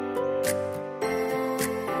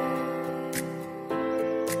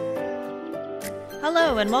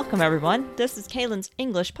Hello and welcome everyone. This is Kaylin's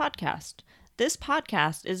English podcast. This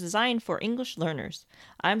podcast is designed for English learners.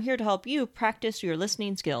 I'm here to help you practice your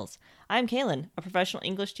listening skills. I'm Kaylin, a professional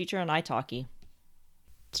English teacher on italki.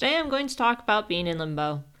 Today I'm going to talk about being in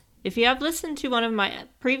limbo. If you have listened to one of my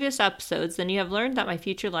previous episodes, then you have learned that my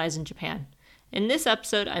future lies in Japan. In this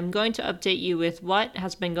episode, I'm going to update you with what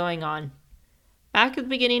has been going on. Back at the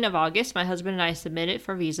beginning of August, my husband and I submitted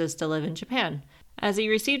for visas to live in Japan, as he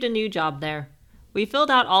received a new job there. We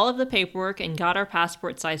filled out all of the paperwork and got our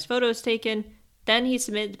passport-sized photos taken. Then he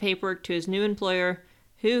submitted the paperwork to his new employer,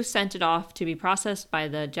 who sent it off to be processed by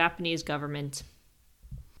the Japanese government.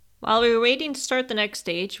 While we were waiting to start the next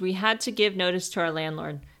stage, we had to give notice to our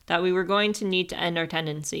landlord that we were going to need to end our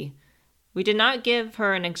tenancy. We did not give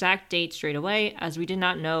her an exact date straight away, as we did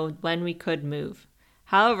not know when we could move.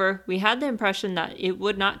 However, we had the impression that it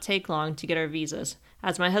would not take long to get our visas,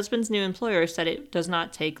 as my husband's new employer said it does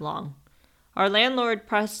not take long. Our landlord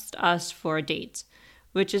pressed us for a date,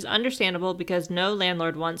 which is understandable because no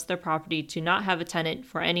landlord wants their property to not have a tenant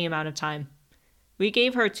for any amount of time. We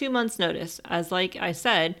gave her 2 months' notice, as like I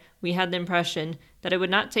said, we had the impression that it would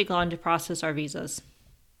not take long to process our visas.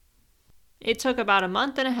 It took about a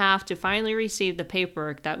month and a half to finally receive the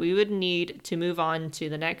paperwork that we would need to move on to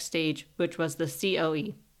the next stage, which was the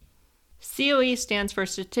COE. COE stands for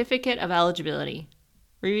Certificate of Eligibility.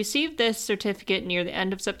 We received this certificate near the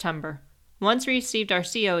end of September. Once we received our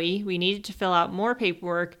COE, we needed to fill out more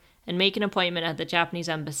paperwork and make an appointment at the Japanese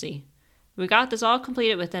embassy. We got this all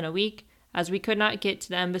completed within a week, as we could not get to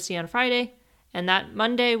the embassy on Friday, and that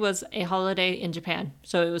Monday was a holiday in Japan,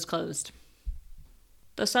 so it was closed.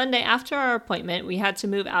 The Sunday after our appointment, we had to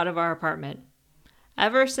move out of our apartment.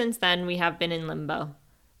 Ever since then, we have been in limbo.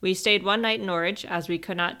 We stayed one night in Norwich, as we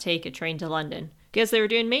could not take a train to London, because they were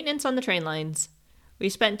doing maintenance on the train lines. We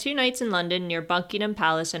spent 2 nights in London near Buckingham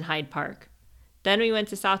Palace and Hyde Park. Then we went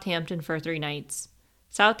to Southampton for 3 nights.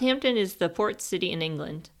 Southampton is the port city in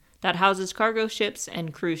England that houses cargo ships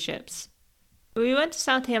and cruise ships. We went to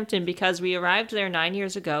Southampton because we arrived there 9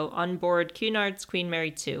 years ago on board Cunard's Queen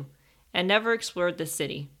Mary II and never explored the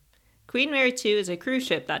city. Queen Mary II is a cruise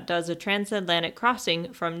ship that does a transatlantic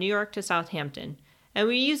crossing from New York to Southampton, and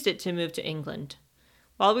we used it to move to England.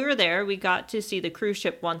 While we were there, we got to see the cruise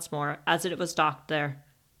ship once more, as it was docked there.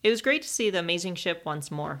 It was great to see the amazing ship once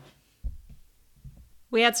more.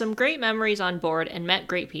 We had some great memories on board and met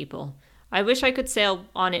great people. I wish I could sail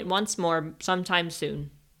on it once more sometime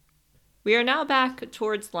soon. We are now back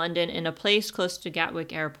towards London in a place close to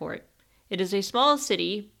Gatwick Airport. It is a small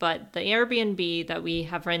city, but the Airbnb that we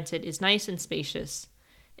have rented is nice and spacious.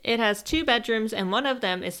 It has 2 bedrooms and one of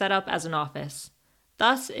them is set up as an office.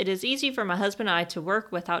 Thus, it is easy for my husband and I to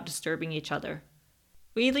work without disturbing each other.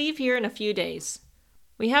 We leave here in a few days.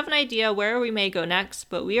 We have an idea where we may go next,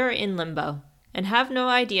 but we are in limbo and have no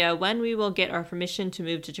idea when we will get our permission to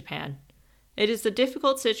move to Japan. It is a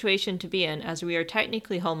difficult situation to be in, as we are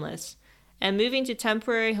technically homeless, and moving to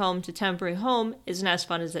temporary home isn't as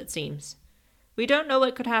fun as it seems. We don't know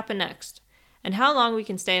what could happen next, and how long we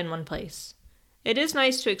can stay in one place. It is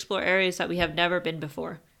nice to explore areas that we have never been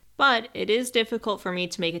before, but it is difficult for me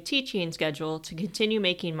to make a teaching schedule to continue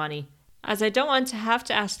making money, as I don't want to have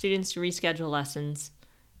to ask students to reschedule lessons.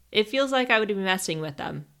 It feels like I would be messing with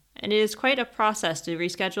them, and it is quite a process to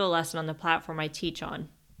reschedule a lesson on the platform I teach on.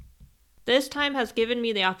 This time has given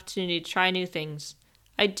me the opportunity to try new things.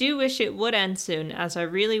 I do wish it would end soon, as I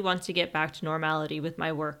really want to get back to normality with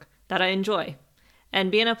my work that I enjoy,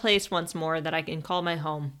 and be in a place once more that I can call my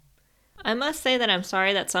home. I must say that I'm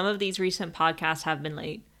sorry that some of these recent podcasts have been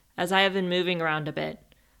late, as I have been moving around a bit.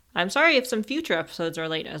 I'm sorry if some future episodes are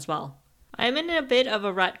late as well. I am in a bit of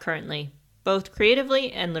a rut currently, both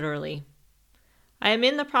creatively and literally. I am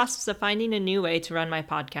in the process of finding a new way to run my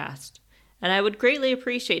podcast, and I would greatly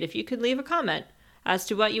appreciate if you could leave a comment as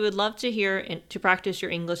to what you would love to hear to practice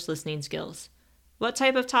your English listening skills. What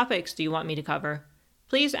type of topics do you want me to cover?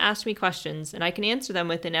 Please ask me questions, and I can answer them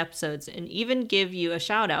within episodes and even give you a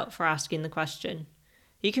shout out for asking the question.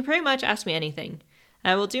 You can pretty much ask me anything,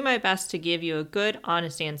 and I will do my best to give you a good,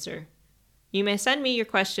 honest answer. You may send me your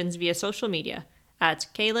questions via social media at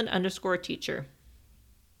Kaylin_teacher.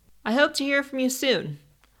 I hope to hear from you soon.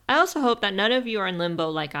 I also hope that none of you are in limbo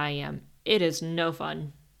like I am. It is no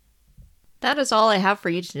fun. That is all I have for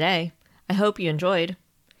you today. I hope you enjoyed.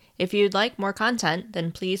 If you'd like more content,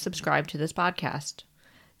 then please subscribe to this podcast.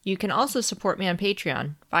 You can also support me on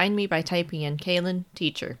Patreon. Find me by typing in Kaylin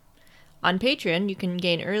Teacher. On Patreon, you can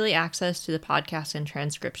gain early access to the podcast and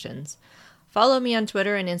transcriptions. Follow me on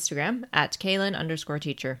Twitter and Instagram at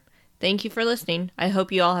Kaylin_teacher. Thank you for listening. I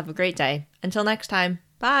hope you all have a great day. Until next time,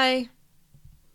 bye!